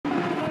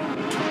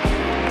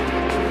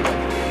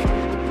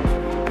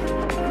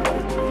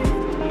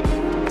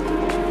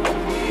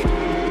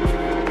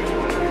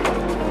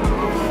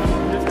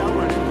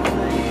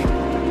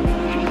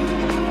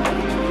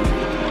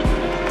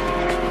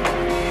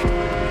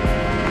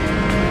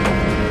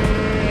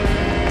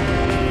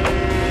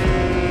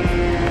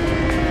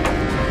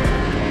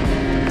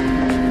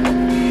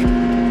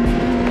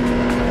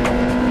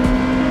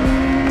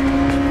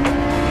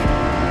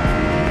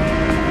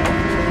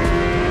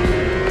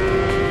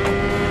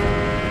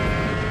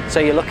So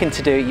you're looking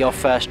to do your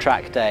first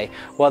track day.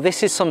 Well,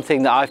 this is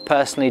something that I've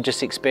personally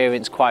just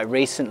experienced quite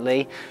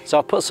recently. So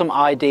I've put some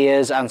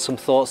ideas and some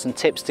thoughts and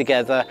tips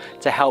together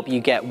to help you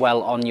get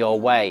well on your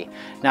way.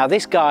 Now,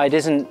 this guide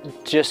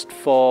isn't just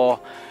for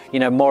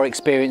more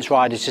experienced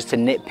riders just to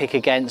nitpick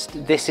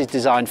against. This is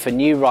designed for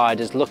new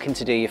riders looking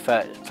to do your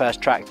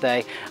first track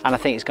day, and I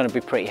think it's going to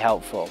be pretty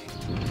helpful.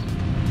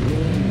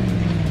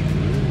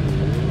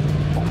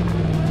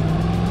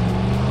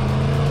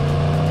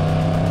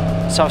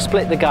 So I've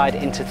split the guide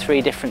into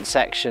 3 different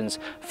sections.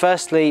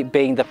 Firstly,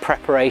 being the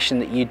preparation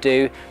that you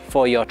do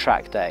for your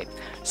track day.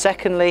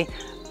 Secondly,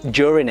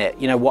 during it,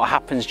 what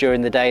happens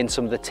during the day and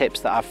some of the tips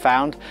that I've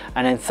found.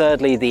 And then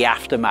thirdly, the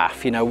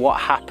aftermath, what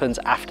happens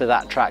after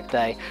that track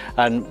day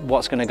and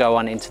what's going to go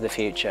on into the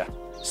future.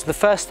 So the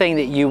first thing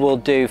that you will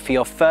do for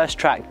your first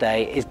track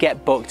day is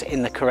get booked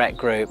in the correct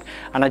group.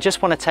 And I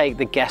just want to take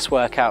the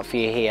guesswork out for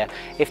you here.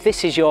 If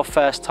this is your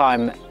first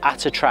time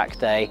at a track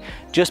day,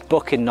 just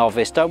book in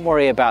novice. Don't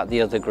worry about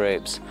the other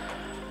groups.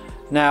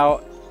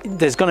 Now,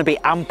 there's going to be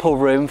ample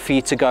room for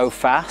you to go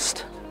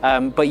fast,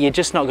 but you're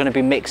just not going to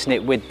be mixing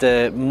it with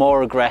the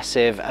more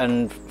aggressive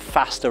and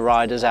faster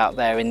riders out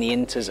there in the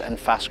inters and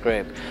fast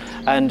group.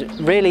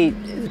 And really,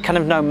 kind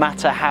of no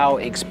matter how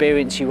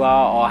experienced you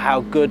are or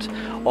how good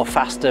or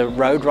faster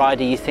road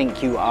rider you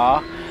think you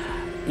are,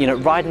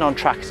 riding on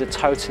track is a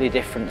totally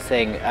different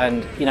thing.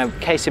 And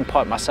case in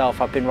point,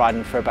 myself, I've been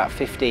riding for about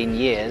 15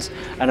 years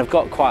and I've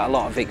got quite a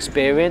lot of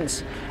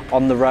experience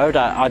on the road.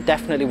 I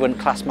definitely wouldn't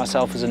class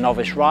myself as a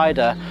novice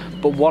rider,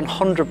 but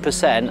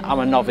 100% I'm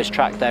a novice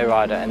track day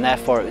rider, and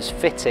therefore it was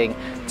fitting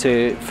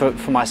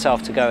for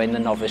myself to go in the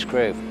novice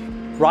group.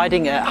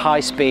 Riding at high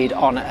speed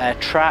on a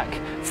track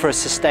for a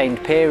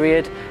sustained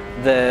period,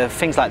 the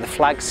things like the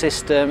flag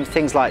system,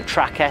 things like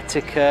track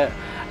etiquette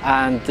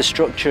and the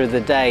structure of the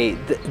day,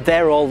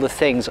 they're all the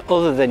things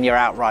other than your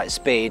outright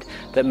speed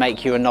that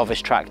make you a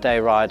novice track day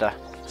rider.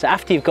 So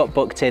after you've got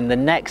booked in, the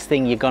next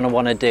thing you're going to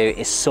want to do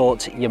is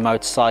sort your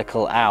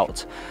motorcycle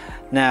out.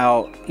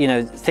 Now,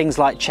 things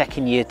like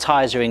checking your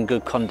tyres are in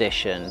good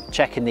condition,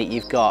 checking that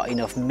you've got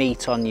enough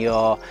meat on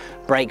your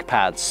brake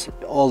pads,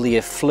 all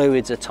your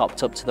fluids are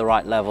topped up to the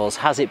right levels,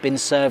 has it been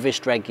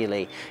serviced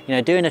regularly?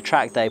 Doing a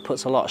track day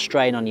puts a lot of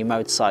strain on your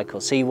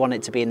motorcycle, so you want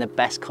it to be in the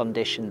best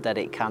condition that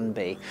it can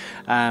be.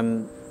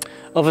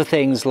 Other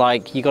things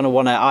like you're going to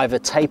want to either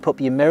tape up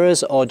your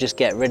mirrors or just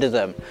get rid of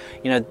them.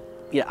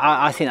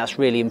 I think that's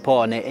really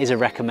important. It is a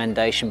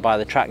recommendation by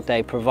the track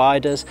day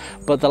providers,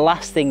 but the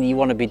last thing you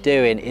want to be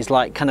doing is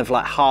kind of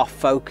half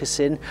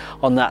focusing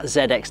on that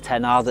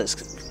ZX-10R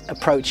that's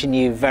approaching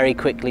you very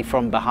quickly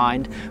from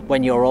behind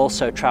when you're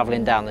also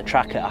traveling down the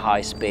track at a high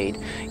speed.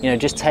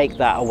 Just take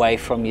that away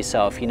from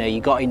yourself.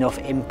 You got enough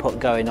input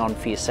going on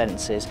for your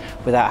senses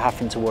without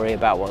having to worry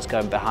about what's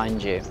going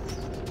behind you.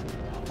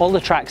 All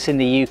the tracks in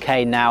the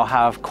UK now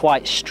have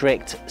quite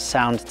strict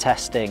sound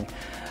testing.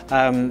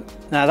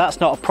 Now that's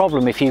not a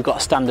problem if you've got a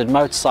standard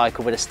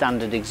motorcycle with a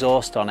standard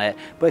exhaust on it,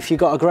 but if you've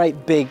got a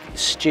great big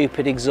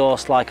stupid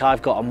exhaust like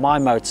I've got on my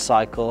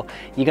motorcycle,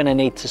 you're going to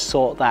need to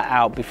sort that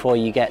out before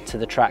you get to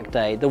the track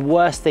day. The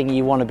worst thing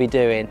you want to be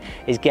doing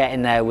is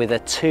getting there with a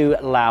too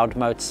loud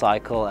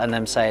motorcycle and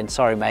them saying,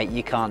 sorry mate,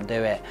 you can't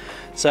do it.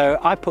 So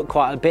I put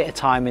quite a bit of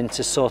time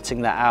into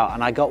sorting that out,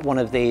 and I got one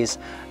of these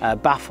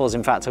baffles.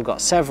 In fact, I've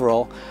got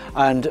several,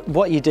 and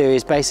what you do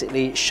is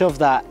basically shove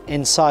that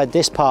inside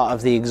this part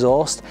of the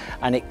exhaust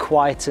and it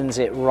quietens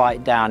it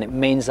right down. It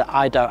means that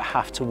I don't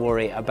have to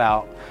worry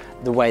about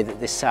the way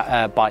that this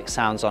bike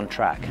sounds on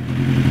track.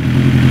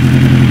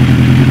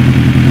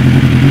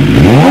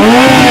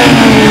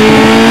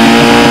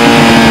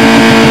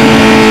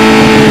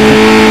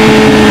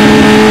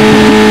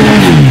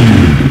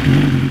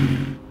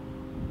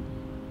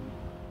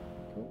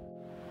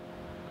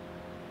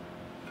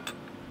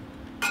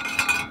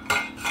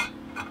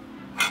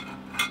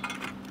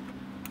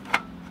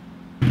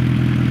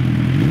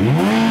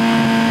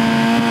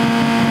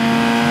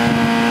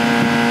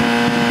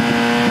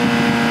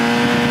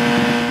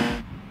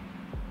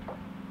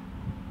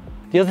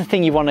 The other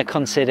thing you want to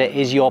consider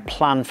is your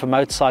plan for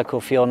motorcycle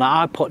fuel.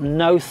 Now, I put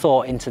no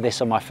thought into this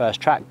on my first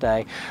track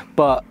day,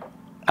 but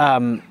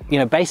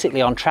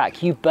basically on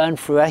track you burn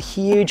through a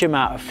huge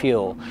amount of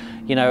fuel.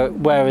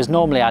 Whereas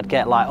normally I'd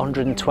get like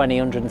 120,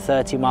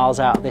 130 miles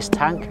out of this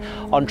tank.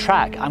 On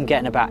track, I'm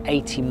getting about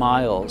 80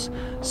 miles.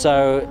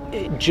 So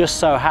it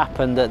just so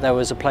happened that there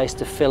was a place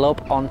to fill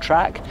up on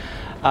track,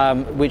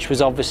 which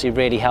was obviously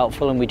really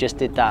helpful, and we just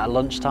did that at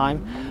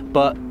lunchtime.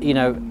 But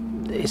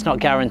it's not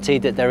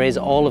guaranteed that there is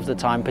all of the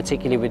time,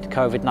 particularly with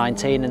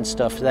COVID-19 and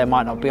stuff. They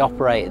might not be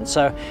operating.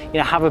 So,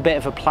 have a bit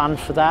of a plan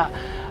for that.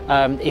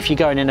 If you're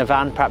going in a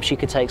van, perhaps you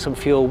could take some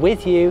fuel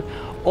with you,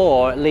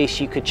 or at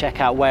least you could check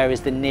out where is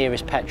the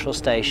nearest petrol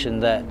station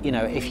that,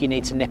 if you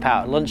need to nip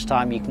out at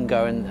lunchtime, you can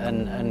go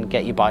and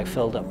get your bike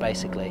filled up,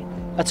 basically.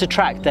 At a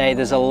track day,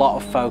 there's a lot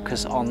of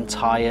focus on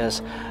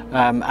tyres,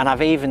 and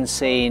I've even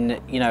seen,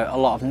 a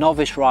lot of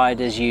novice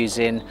riders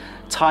using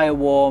tyre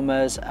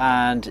warmers,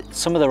 and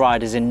some of the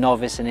riders in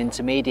novice and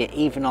intermediate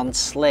even on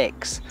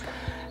slicks.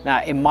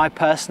 Now, in my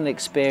personal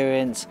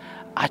experience,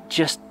 I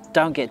just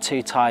don't get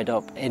too tied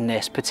up in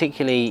this,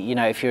 particularly, you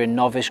know, if you're a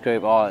novice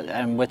group,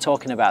 and we're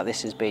talking about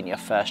this as being your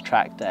first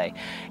track day.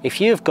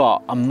 If you've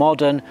got a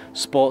modern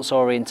sports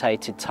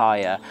orientated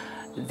tyre,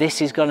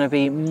 this is going to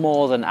be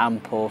more than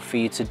ample for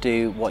you to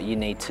do what you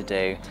need to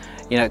do.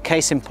 You know,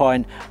 case in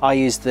point, I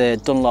use the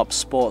Dunlop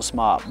Sport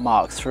Smart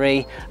Mark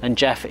III and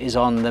Jeff is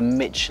on the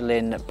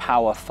Michelin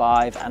Power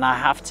 5, and I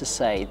have to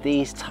say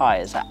these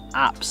tyres are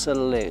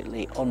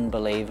absolutely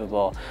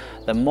unbelievable.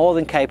 They're more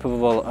than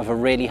capable of a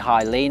really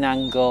high lean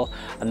angle,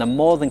 and they're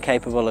more than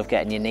capable of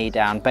getting your knee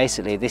down.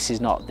 Basically, this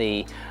is not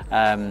the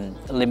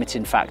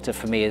limiting factor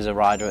for me as a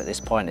rider at this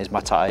point, is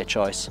my tyre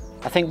choice.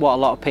 I think what a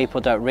lot of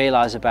people don't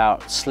realise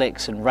about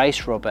slicks and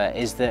race rubber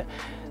is that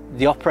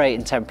the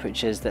operating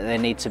temperatures that they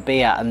need to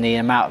be at and the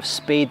amount of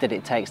speed that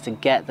it takes to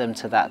get them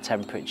to that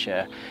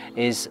temperature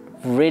is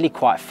really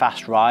quite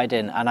fast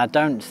riding, and I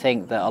don't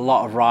think that a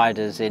lot of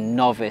riders in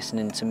novice and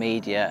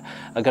intermediate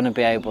are going to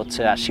be able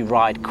to actually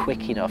ride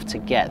quick enough to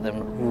get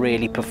them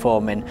really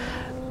performing,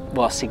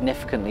 well,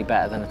 significantly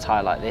better than a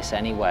tyre like this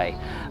anyway.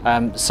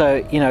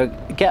 So, you know,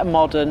 get a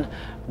modern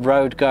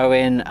road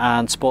going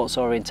and sports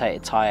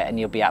orientated tyre and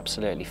you'll be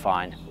absolutely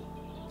fine.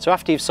 So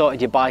after you've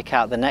sorted your bike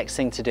out, the next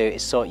thing to do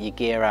is sort your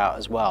gear out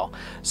as well.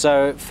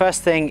 So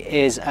first thing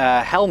is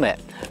a helmet.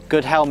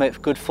 Good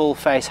helmet, good full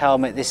face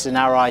helmet. This is an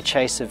Arai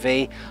Chaser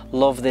V.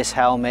 Love this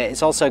helmet.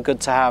 It's also good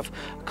to have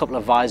a couple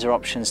of visor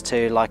options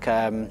too, like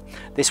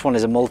this one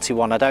is a multi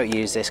one. I don't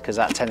use this because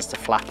that tends to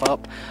flap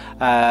up,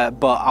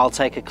 but I'll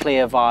take a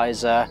clear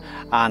visor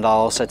and I'll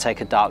also take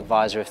a dark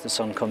visor if the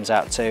sun comes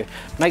out too.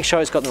 Make sure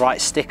it's got the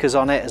right stickers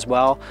on it as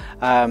well.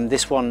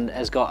 This one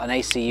has got an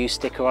ACU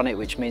sticker on it,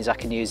 which means I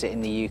can use it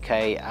in the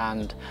UK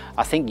and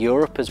I think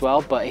Europe as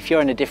well, but if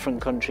you're in a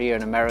different country, you're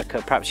in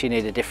America, perhaps you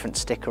need a different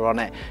sticker on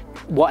it.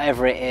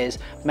 Whatever it is,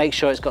 make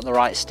sure it's got the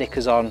right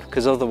stickers on,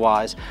 because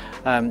otherwise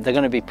they're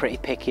going to be pretty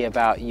picky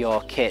about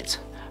your kit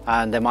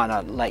and they might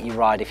not let you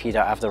ride if you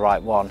don't have the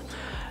right one.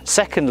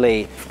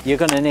 Secondly, you're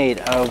going to need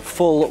a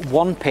full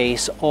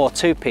one-piece or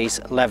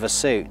two-piece leather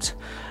suit.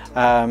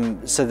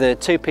 So the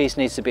two-piece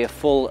needs to be a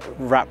full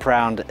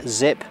wraparound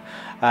zip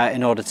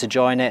in order to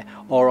join it,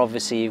 or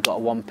obviously you've got a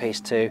one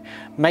piece too.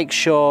 Make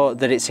sure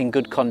that it's in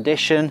good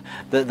condition,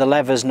 that the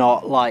leather's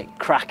not like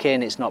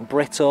cracking, it's not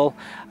brittle.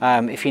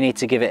 If you need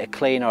to give it a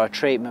clean or a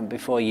treatment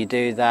before you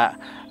do that,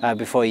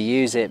 before you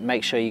use it,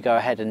 make sure you go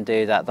ahead and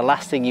do that. The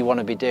last thing you want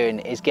to be doing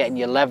is getting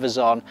your levers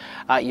on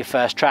at your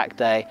first track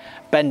day,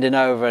 bending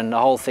over and the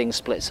whole thing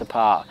splits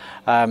apart.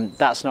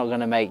 That's not going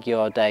to make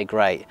your day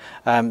great.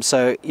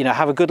 So, you know,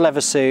 have a good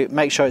leather suit,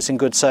 make sure it's in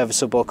good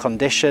serviceable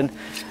condition.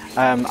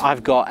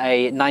 I've got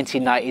a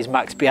 1990s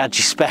Max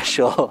Biaggi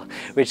Special,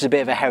 which is a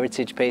bit of a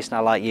heritage piece and I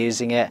like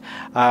using it.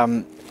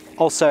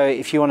 Also,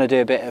 if you want to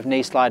do a bit of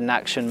knee sliding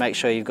action, make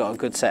sure you've got a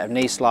good set of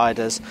knee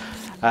sliders,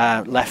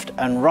 left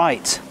and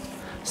right.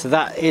 So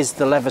that is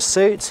the leather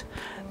suit.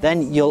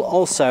 Then you'll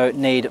also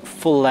need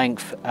full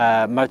length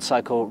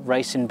motorcycle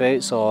racing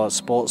boots or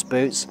sports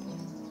boots.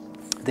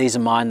 These are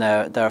mine,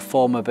 they're a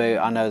Forma boot.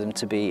 I know them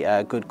to be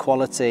good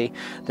quality.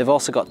 They've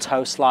also got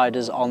toe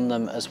sliders on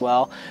them as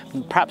well.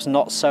 Perhaps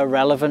not so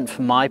relevant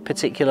for my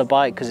particular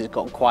bike because it's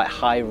got quite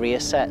high rear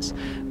sets,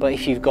 but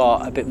if you've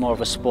got a bit more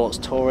of a sports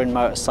touring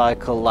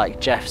motorcycle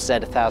like Jeff's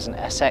Z1000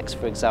 SX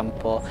for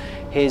example,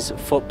 his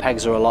foot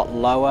pegs are a lot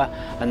lower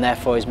and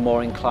therefore he's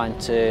more inclined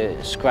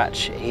to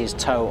scratch his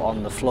toe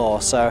on the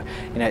floor. So,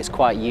 you know, it's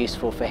quite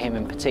useful for him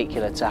in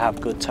particular to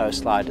have good toe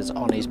sliders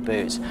on his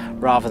boots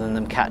rather than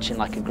them catching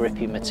like a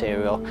grippy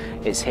material.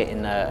 It's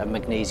hitting a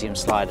magnesium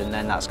slide and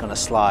then that's going to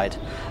slide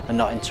and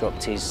not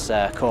interrupt his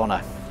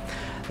corner.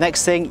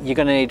 Next thing, you're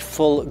going to need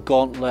full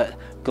gauntlet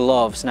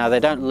gloves. Now they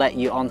don't let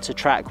you onto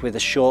track with a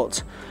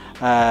short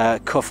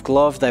cuff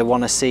glove. They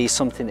want to see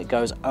something that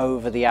goes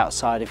over the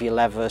outside of your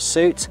leather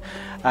suit.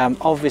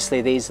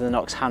 Obviously these are the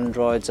Knox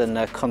Handroids and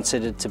they're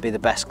considered to be the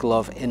best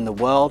glove in the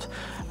world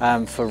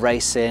for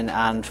racing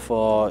and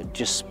for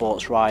just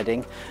sports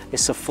riding.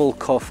 It's a full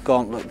cuff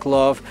gauntlet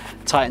glove,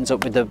 tightens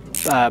up with the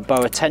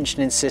boa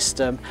tensioning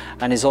system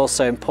and is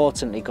also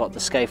importantly got the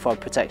scaphoid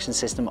protection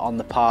system on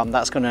the palm.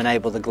 That's going to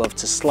enable the glove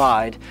to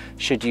slide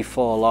should you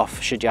fall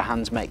off, should your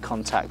hands make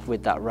contact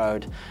with that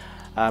road.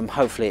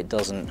 Hopefully it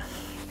doesn't.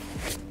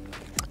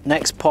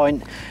 Next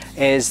point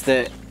is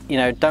that, you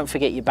know, don't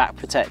forget your back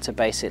protector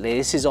basically.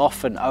 This is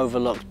often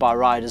overlooked by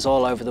riders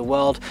all over the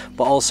world,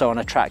 but also on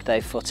a track day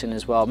footing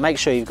as well. Make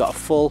sure you've got a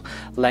full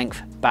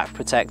length back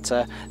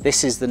protector.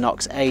 This is the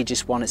Knox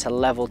Aegis one. It's a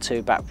level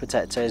 2 back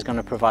protector. It's going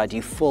to provide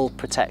you full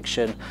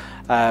protection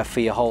for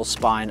your whole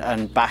spine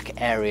and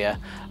back area.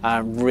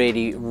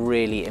 Really,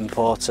 really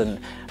important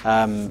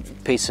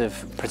piece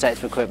of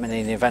protective equipment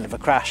in the event of a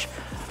crash.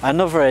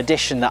 Another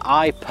addition that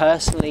I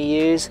personally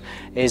use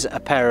is a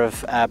pair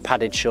of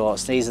padded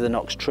shorts. These are the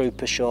Knox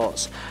Trooper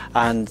shorts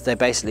and they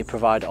basically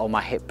provide all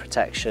my hip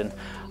protection.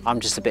 I'm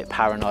just a bit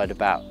paranoid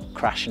about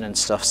crashing and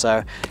stuff.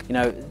 So, you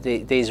know,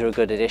 these are a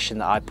good addition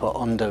that I put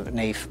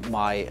underneath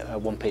my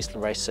one-piece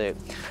race suit.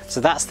 So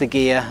that's the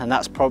gear, and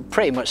that's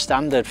pretty much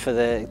standard for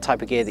the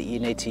type of gear that you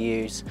need to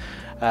use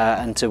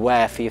and to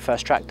wear for your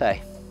first track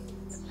day.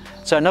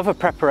 So another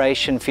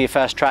preparation for your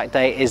first track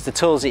day is the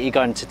tools that you're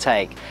going to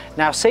take.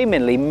 Now,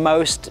 seemingly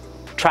most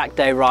track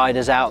day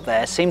riders out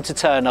there seem to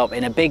turn up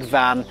in a big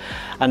van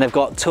and they've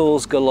got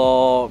tools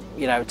galore,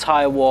 you know,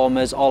 tire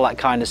warmers, all that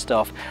kind of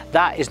stuff.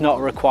 That is not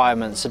a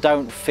requirement, so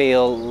don't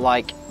feel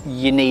like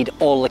you need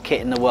all the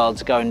kit in the world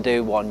to go and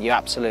do one. You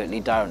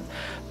absolutely don't.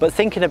 But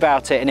thinking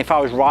about it, and if I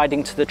was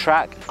riding to the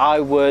track,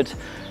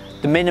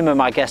 the minimum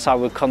I guess I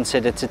would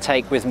consider to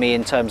take with me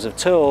in terms of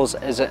tools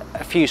is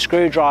a few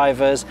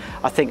screwdrivers.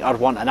 I think I'd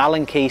want an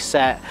Allen key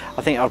set.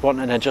 I think I'd want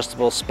an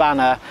adjustable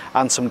spanner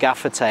and some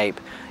gaffer tape.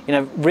 You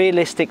know,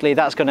 realistically,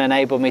 that's going to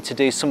enable me to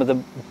do some of the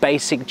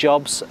basic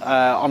jobs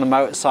on a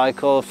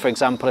motorcycle. For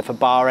example, if a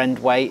bar end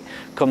weight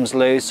comes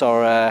loose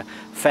or a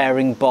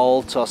fairing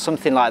bolt or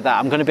something like that,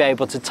 I'm going to be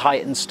able to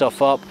tighten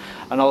stuff up.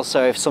 And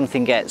also, if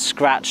something gets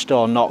scratched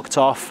or knocked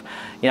off,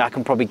 you know, I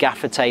can probably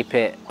gaffer tape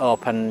it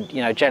up. And,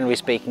 you know, generally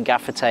speaking,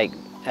 gaffer tape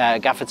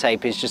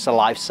is just a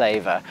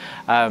lifesaver.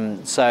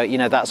 So, you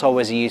know, that's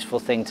always a useful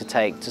thing to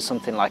take to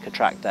something like a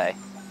track day.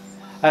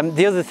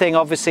 The other thing,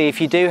 obviously, if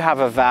you do have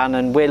a van,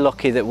 and we're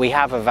lucky that we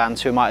have a van,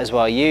 so we might as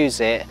well use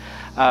it,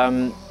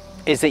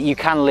 is that you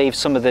can leave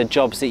some of the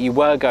jobs that you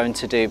were going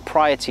to do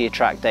prior to your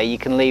track day. You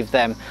can leave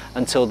them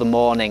until the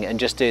morning and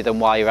just do them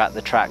while you're at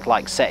the track,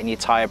 like setting your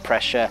tyre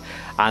pressure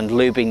and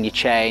lubing your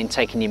chain,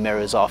 taking your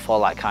mirrors off,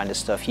 all that kind of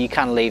stuff. You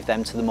can leave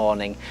them to the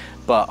morning,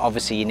 but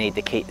obviously you need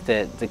the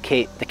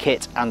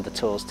kit and the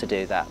tools to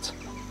do that.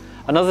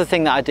 Another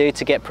thing that I do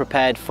to get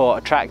prepared for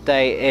a track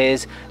day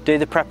is do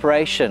the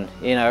preparation,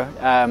 you know,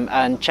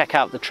 and check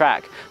out the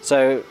track.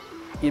 So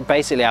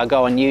basically I'll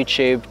go on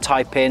YouTube,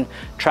 type in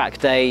track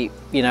day,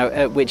 you know,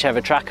 at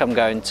whichever track I'm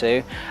going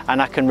to,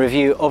 and I can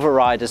review other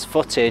riders'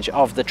 footage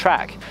of the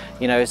track,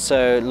 you know,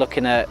 so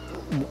looking at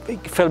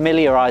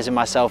familiarising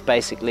myself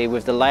basically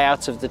with the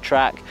layout of the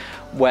track,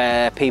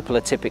 where people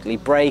are typically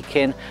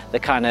braking, the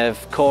kind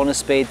of corner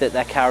speed that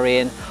they're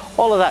carrying,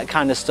 all of that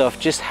kind of stuff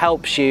just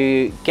helps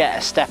you get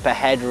a step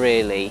ahead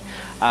really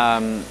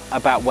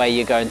about where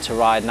you're going to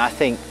ride. And I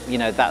think, you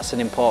know, that's an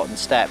important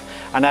step.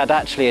 And I'd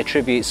actually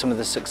attribute some of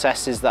the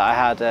successes that I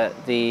had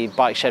at the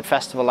Bike Shed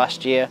Festival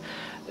last year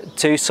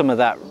to some of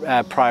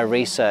that prior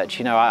research.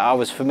 You know, I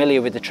was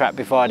familiar with the track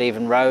before I'd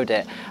even rode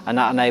it, and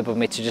that enabled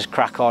me to just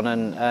crack on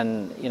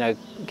and you know,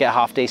 get a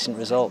half decent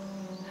result.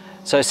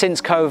 So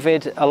since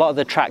COVID, a lot of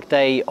the track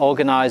day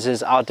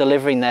organisers are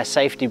delivering their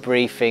safety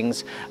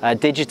briefings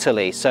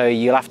digitally. So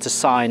you'll have to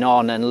sign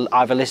on and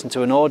either listen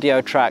to an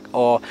audio track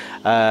or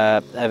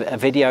a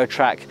video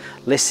track,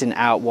 listen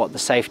out what the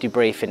safety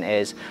briefing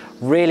is.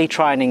 Really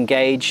try and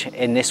engage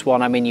in this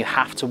one. I mean, you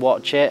have to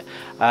watch it,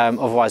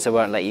 otherwise they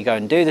won't let you go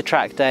and do the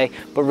track day,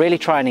 but really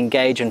try and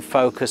engage and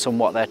focus on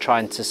what they're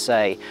trying to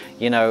say.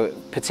 You know,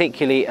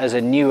 particularly as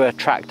a newer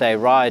track day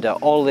rider,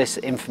 all this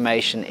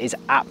information is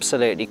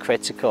absolutely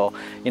critical.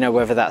 You know,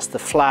 whether that's the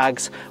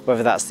flags,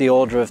 whether that's the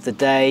order of the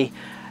day,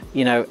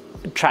 you know,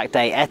 track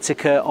day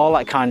etiquette, all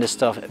that kind of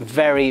stuff,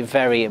 very,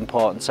 very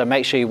important. So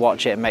make sure you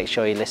watch it and make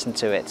sure you listen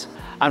to it.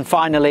 And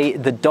finally,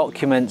 the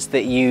documents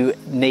that you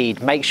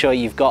need, make sure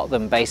you've got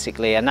them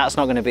basically, and that's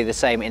not going to be the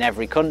same in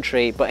every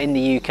country, but in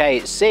the UK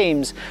it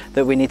seems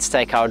that we need to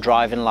take our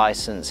driving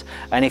licence,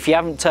 and if you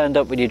haven't turned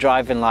up with your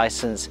driving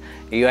licence,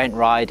 you ain't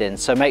riding,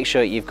 so make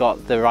sure you've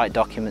got the right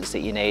documents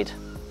that you need.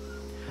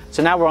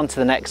 So now we're on to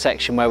the next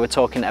section where we're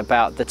talking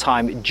about the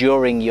time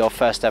during your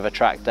first ever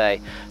track day.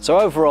 So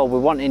overall, we're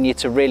wanting you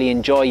to really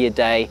enjoy your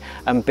day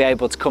and be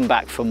able to come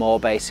back for more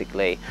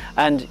basically.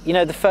 And you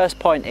know, the first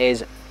point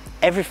is,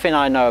 everything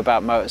I know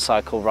about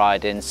motorcycle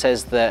riding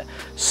says that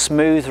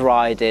smooth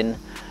riding,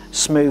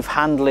 smooth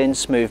handling,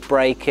 smooth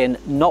braking,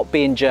 not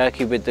being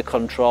jerky with the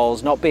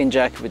controls, not being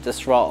jerky with the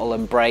throttle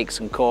and brakes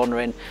and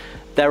cornering,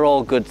 they're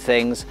all good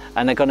things,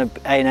 and they're going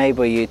to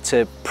enable you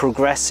to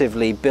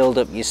progressively build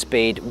up your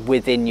speed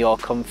within your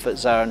comfort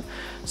zone.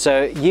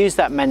 So use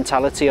that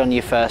mentality on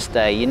your first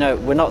day. You know,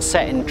 we're not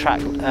setting track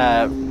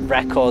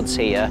records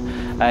here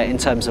in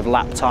terms of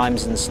lap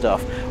times and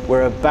stuff.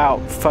 We're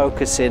about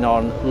focusing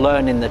on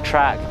learning the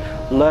track,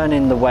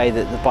 learning the way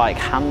that the bike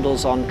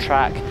handles on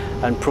track,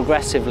 and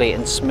progressively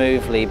and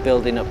smoothly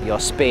building up your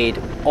speed,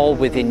 all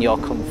within your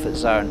comfort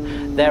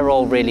zone. They're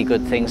all really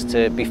good things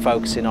to be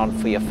focusing on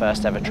for your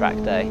first ever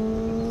track day.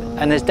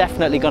 And there's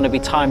definitely going to be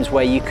times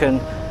where you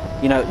can,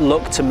 you know,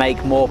 look to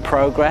make more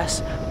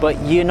progress, but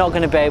you're not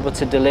going to be able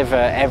to deliver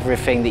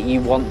everything that you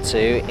want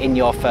to in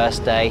your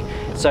first day.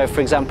 So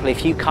for example,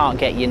 if you can't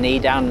get your knee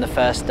down in the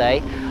first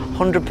day,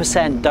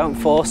 100% don't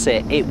force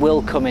it. It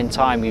will come in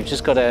time. You've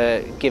just got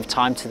to give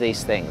time to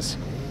these things.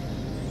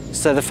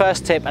 So the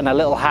first tip and a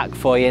little hack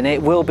for you, and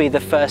it will be the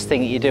first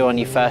thing that you do on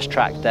your first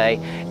track day,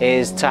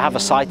 is to have a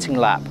sighting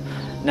lap.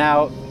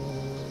 Now,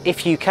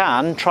 if you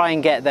can, try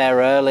and get there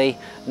early.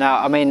 Now,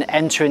 I mean,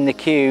 entering the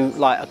queue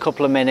like a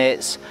couple of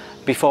minutes,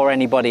 before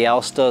anybody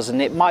else does,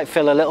 and it might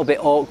feel a little bit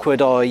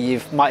awkward, or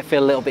you might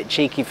feel a little bit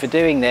cheeky for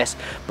doing this,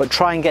 but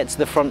try and get to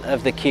the front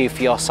of the queue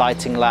for your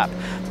sighting lap.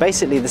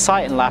 Basically, the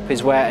sighting lap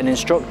is where an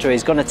instructor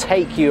is going to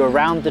take you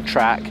around the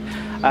track,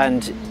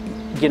 and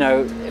you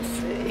know,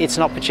 it's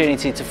an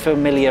opportunity to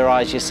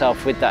familiarize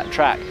yourself with that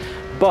track.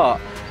 But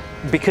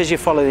because you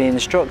follow the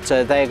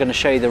instructor, they're going to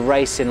show you the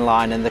racing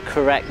line and the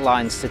correct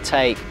lines to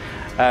take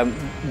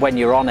when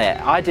you're on it.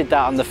 I did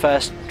that on the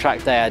first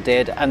track day I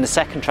did, and the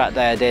second track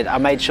day I did, I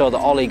made sure that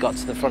Ollie got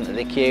to the front of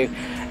the queue,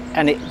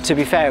 and to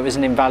be fair, it was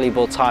an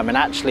invaluable time, and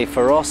actually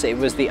for us it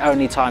was the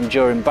only time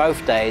during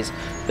both days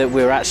that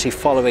we were actually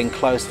following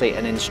closely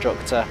an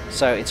instructor.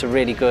 So it's a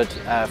really good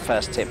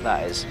first tip,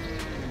 that is.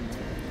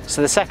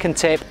 So the second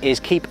tip is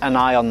keep an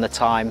eye on the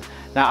time.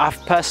 Now,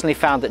 I've personally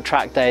found that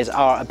track days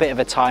are a bit of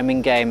a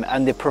timing game,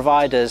 and the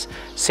providers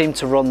seem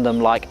to run them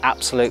like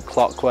absolute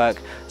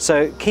clockwork.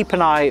 So keep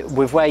an eye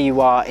with where you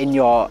are in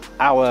your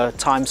hour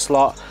time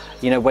slot,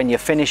 you know, when you're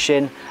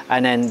finishing,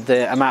 and then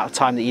the amount of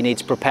time that you need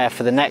to prepare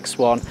for the next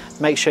one.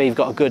 Make sure you've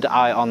got a good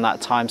eye on that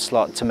time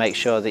slot to make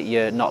sure that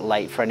you're not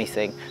late for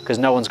anything, because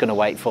no one's going to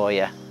wait for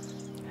you.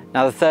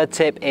 Now, the third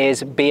tip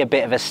is be a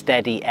bit of a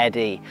steady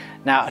Eddie.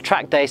 Now, a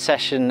track day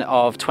session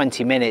of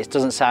 20 minutes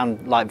doesn't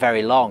sound like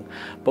very long,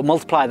 but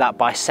multiply that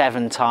by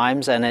 7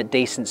 times and at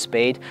decent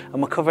speed, and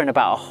we're covering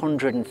about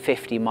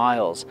 150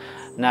 miles.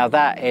 Now,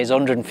 that is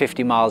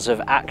 150 miles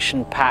of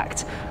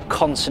action-packed,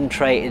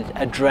 concentrated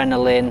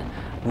adrenaline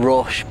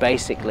rush,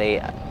 basically.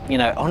 You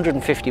know,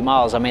 150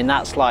 miles, I mean,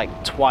 that's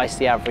like twice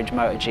the average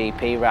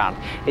MotoGP round.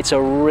 It's a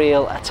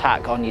real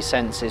attack on your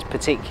senses,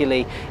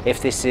 particularly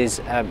if this is,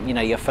 you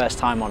know, your first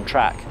time on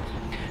track.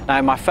 Now,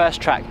 in my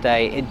first track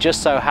day, it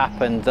just so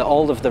happened that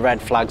all of the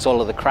red flags, all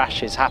of the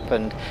crashes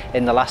happened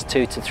in the last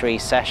 2 to 3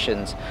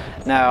 sessions.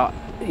 Now,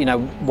 you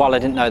know, while I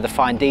didn't know the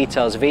fine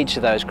details of each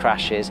of those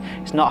crashes,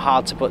 it's not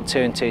hard to put 2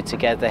 and 2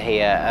 together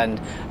here and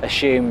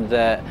assume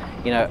that,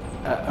 you know,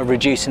 a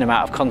reducing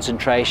amount of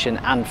concentration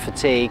and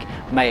fatigue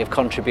may have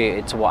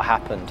contributed to what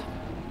happened.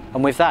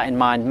 And with that in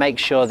mind, make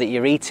sure that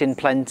you're eating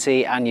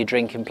plenty and you're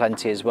drinking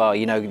plenty as well.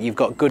 You know, you've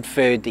got good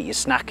food that you're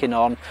snacking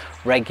on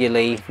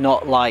regularly,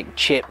 not like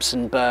chips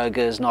and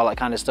burgers and all that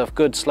kind of stuff.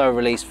 Good slow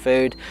release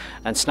food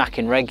and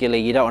snacking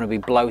regularly. You don't want to be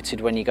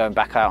bloated when you're going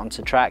back out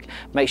onto track.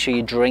 Make sure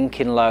you're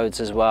drinking loads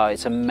as well.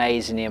 It's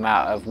amazing the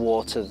amount of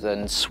water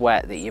and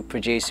sweat that you're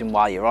producing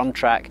while you're on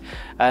track.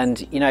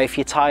 And, you know, if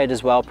you're tired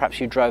as well, perhaps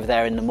you drove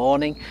there in the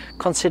morning,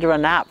 consider a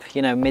nap,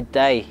 you know,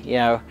 midday, you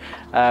know,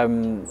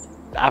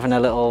 having a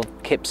little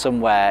kip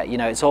somewhere. You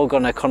know, it's all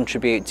going to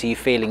contribute to you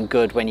feeling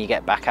good when you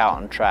get back out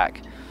on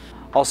track.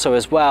 Also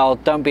as well,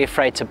 don't be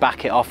afraid to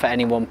back it off at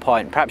any one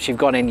point. Perhaps you've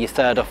gone in your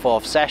 3rd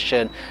or 4th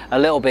session a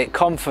little bit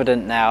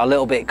confident now, a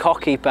little bit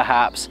cocky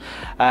perhaps,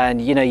 and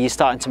you know, you're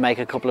starting to make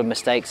a couple of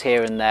mistakes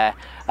here and there.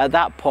 At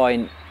that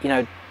point, you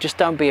know, just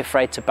don't be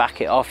afraid to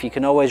back it off. You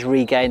can always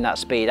regain that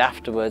speed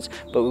afterwards,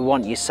 but we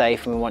want you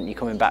safe and we want you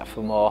coming back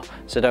for more,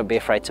 so don't be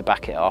afraid to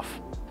back it off.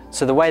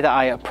 So the way that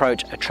I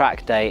approach a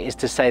track day is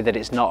to say that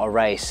it's not a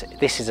race.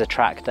 This is a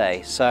track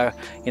day. So,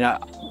 you know,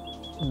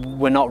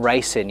 we're not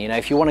racing. You know,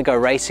 if you want to go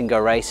racing, go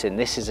racing.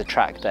 This is a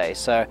track day.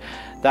 So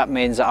that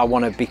means that I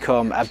want to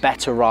become a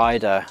better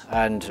rider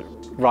and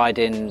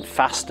riding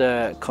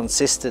faster,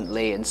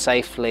 consistently and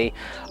safely,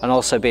 and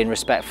also being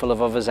respectful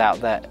of others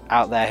out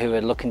there who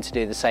are looking to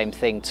do the same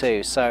thing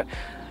too. So,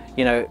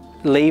 you know,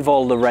 leave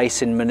all the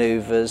racing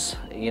maneuvers,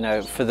 you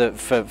know,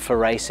 for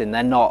racing.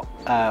 They're not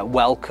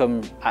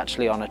welcome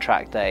actually on a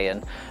track day,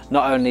 and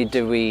not only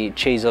do we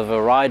cheese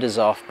other riders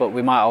off, but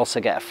we might also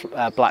get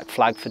a black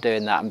flag for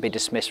doing that and be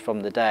dismissed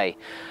from the day.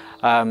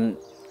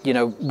 You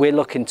know, we're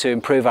looking to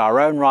improve our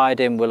own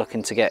riding, we're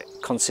looking to get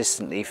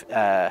consistently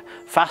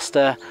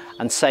faster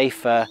and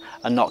safer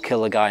and not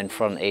kill the guy in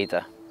front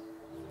either.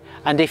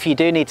 And if you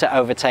do need to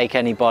overtake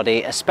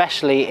anybody,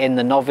 especially in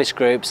the novice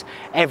groups,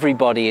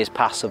 everybody is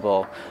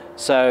passable.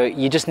 So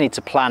you just need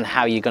to plan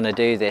how you're going to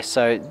do this.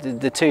 So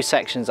the 2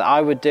 sections that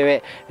I would do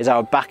it is I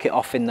would back it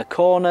off in the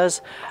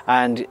corners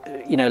and,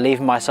 you know,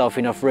 leaving myself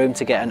enough room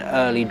to get an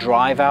early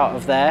drive out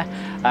of there.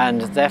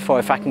 And therefore,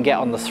 if I can get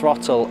on the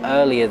throttle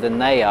earlier than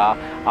they are,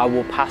 I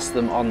will pass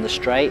them on the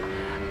straight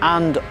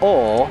and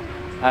or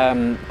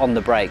on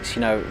the brakes.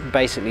 You know,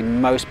 basically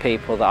most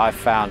people that I've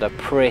found are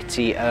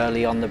pretty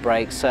early on the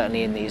brakes,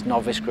 certainly in these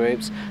novice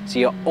groups, so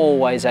you're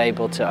always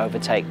able to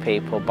overtake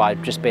people by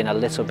just being a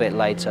little bit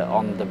later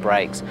on the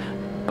brakes.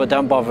 But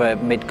don't bother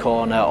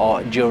mid-corner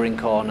or during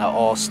corner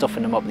or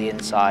stuffing them up the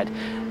inside.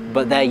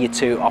 But they're your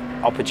 2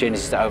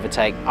 opportunities to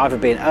overtake, either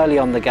being early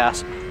on the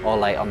gas or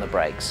late on the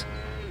brakes.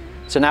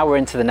 So now we're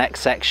into the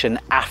next section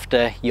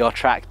after your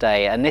track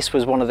day, and this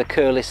was one of the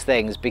coolest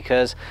things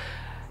because,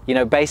 you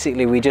know,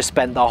 basically we just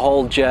spent the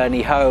whole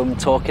journey home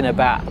talking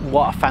about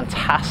what a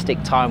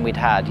fantastic time we'd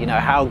had. You know,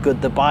 how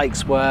good the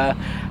bikes were,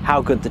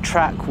 how good the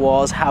track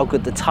was, how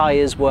good the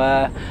tyres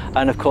were,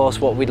 and of course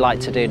what we'd like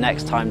to do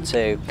next time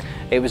too.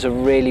 It was a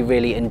really,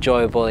 really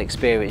enjoyable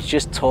experience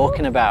just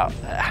talking about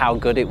how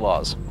good it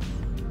was.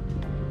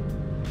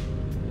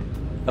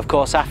 Of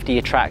course, after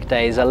your track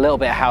day, there's a little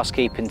bit of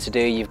housekeeping to do.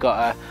 You've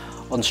got to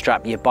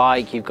unstrap your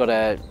bike, you've got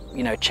to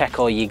check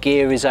all your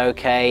gear is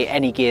okay,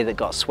 any gear that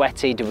got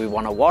sweaty, do we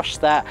want to wash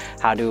that,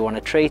 how do we want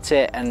to treat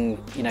it, and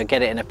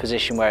get it in a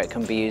position where it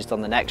can be used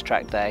on the next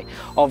track day.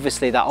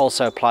 Obviously that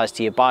also applies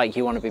to your bike.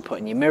 You want to be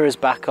putting your mirrors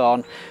back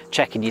on,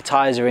 checking your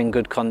tyres are in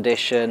good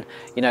condition,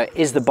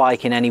 is the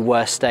bike in any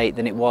worse state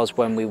than it was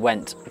when we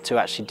went to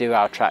actually do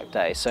our track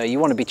day. So you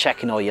want to be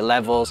checking all your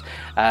levels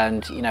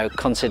and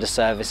consider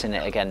servicing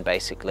it again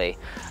basically.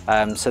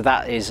 So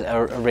that is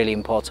a really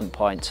important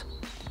point.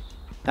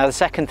 Now the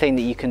second thing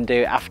that you can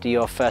do after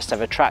your first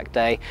ever track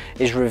day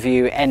is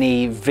review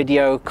any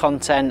video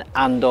content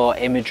and or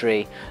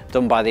imagery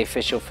done by the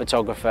official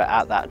photographer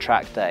at that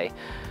track day.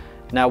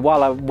 Now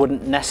while I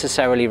wouldn't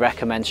necessarily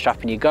recommend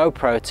strapping your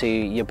GoPro to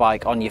your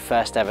bike on your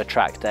first ever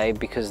track day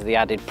because of the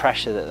added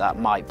pressure that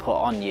might put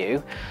on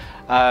you,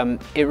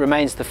 it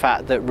remains the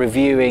fact that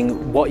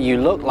reviewing what you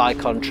look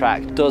like on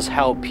track does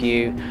help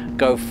you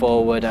go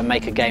forward and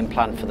make a game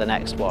plan for the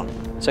next one.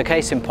 So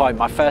case in point,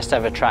 my first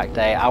ever track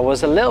day, I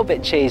was a little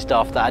bit cheesed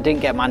off that I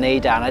didn't get my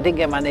knee down. I didn't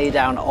get my knee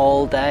down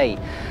all day.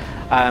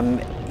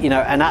 And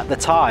at the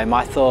time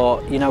I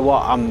thought,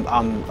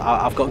 what,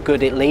 I've got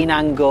good lean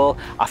angle.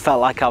 I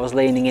felt like I was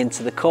leaning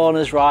into the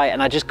corners right,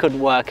 and I just couldn't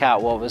work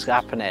out what was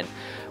happening.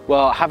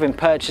 Well, having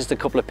purchased a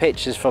couple of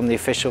pictures from the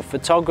official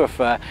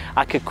photographer,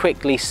 I could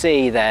quickly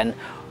see then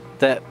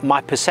that my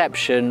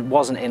perception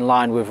wasn't in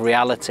line with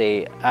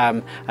reality.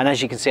 And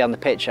as you can see on the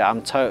picture,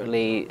 I'm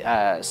totally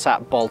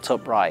sat bolt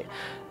upright.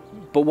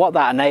 But what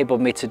that enabled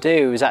me to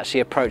do was actually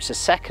approach the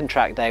second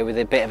track day with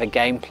a bit of a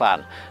game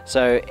plan.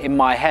 So in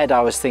my head,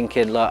 I was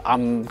thinking, look,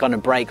 I'm gonna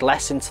brake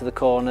less into the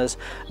corners,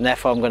 and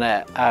therefore I'm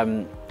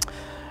gonna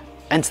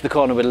enter the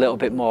corner with a little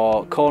bit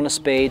more corner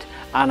speed,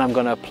 and I'm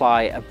gonna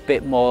apply a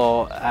bit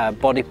more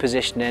body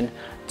positioning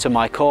to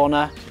my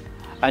corner.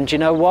 And you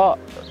know what?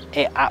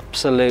 It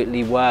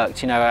absolutely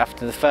worked.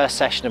 After the first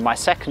session of my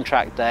second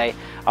track day,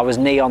 I was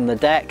knee on the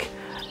deck,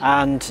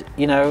 and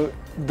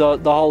the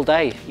whole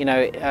day,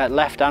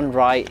 left and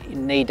right,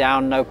 knee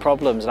down, no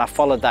problems. And I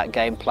followed that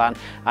game plan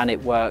and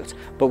it worked.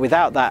 But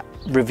without that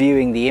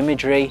reviewing the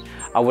imagery,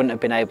 I wouldn't have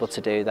been able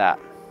to do that.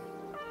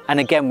 And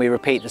again, we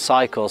repeat the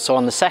cycle. So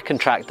on the second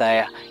track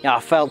day, I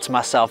felt to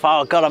myself,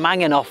 oh God, I'm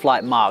hanging off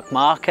like Marc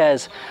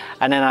Marquez.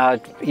 And then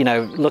I,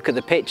 look at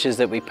the pictures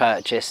that we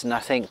purchased and I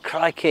think,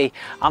 crikey,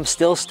 I'm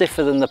still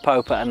stiffer than the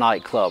Pope at a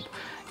nightclub.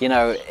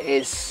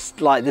 It's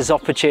like there's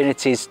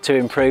opportunities to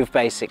improve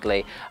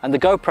basically. And the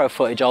GoPro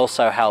footage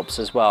also helps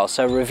as well.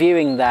 So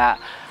reviewing that,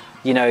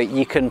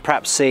 you can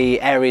perhaps see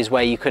areas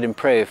where you could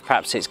improve.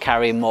 Perhaps it's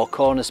carrying more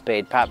corner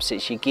speed, perhaps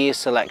it's your gear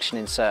selection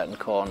in certain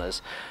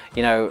corners,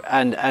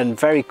 and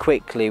very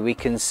quickly we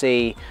can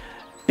see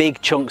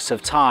big chunks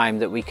of time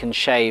that we can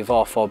shave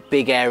off, or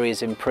big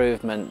areas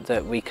improvement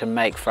that we can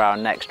make for our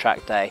next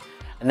track day.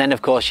 And then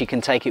of course you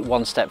can take it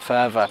one step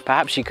further.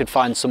 Perhaps you could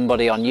find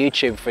somebody on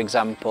YouTube, for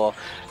example,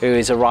 who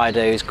is a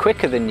rider who's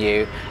quicker than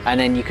you, and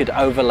then you could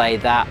overlay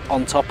that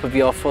on top of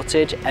your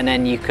footage, and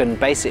then you can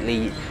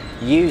basically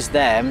use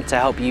them to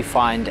help you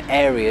find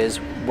areas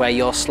where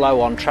you're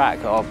slow on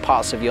track, or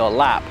parts of your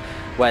lap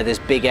where there's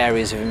big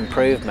areas of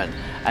improvement.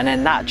 And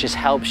then that just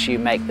helps you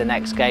make the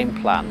next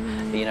game plan,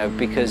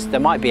 because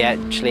there might be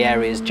actually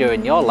areas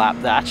during your lap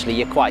that actually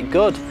you're quite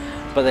good,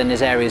 but then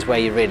there's areas where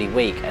you're really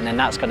weak, and then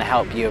that's going to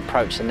help you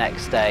approach the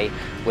next day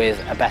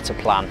with a better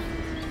plan.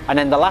 And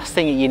then the last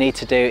thing that you need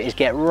to do is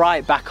get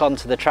right back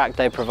onto the track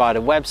day provider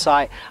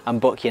website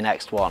and book your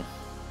next one.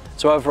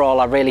 So overall,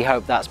 I really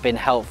hope that's been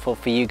helpful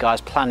for you guys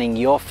planning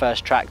your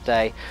first track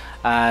day,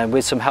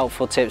 with some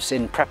helpful tips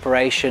in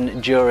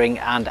preparation, during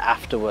and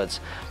afterwards.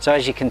 So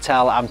as you can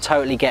tell, I'm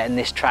totally getting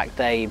this track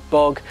day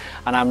bug,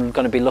 and I'm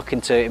going to be looking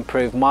to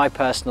improve my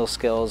personal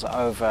skills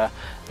over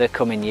the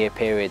coming year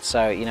period.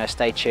 So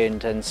stay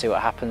tuned and see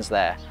what happens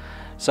there.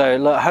 So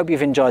look, I hope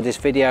you've enjoyed this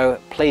video.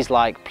 Please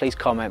like, please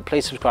comment,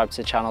 please subscribe to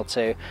the channel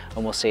too,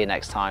 and we'll see you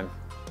next time.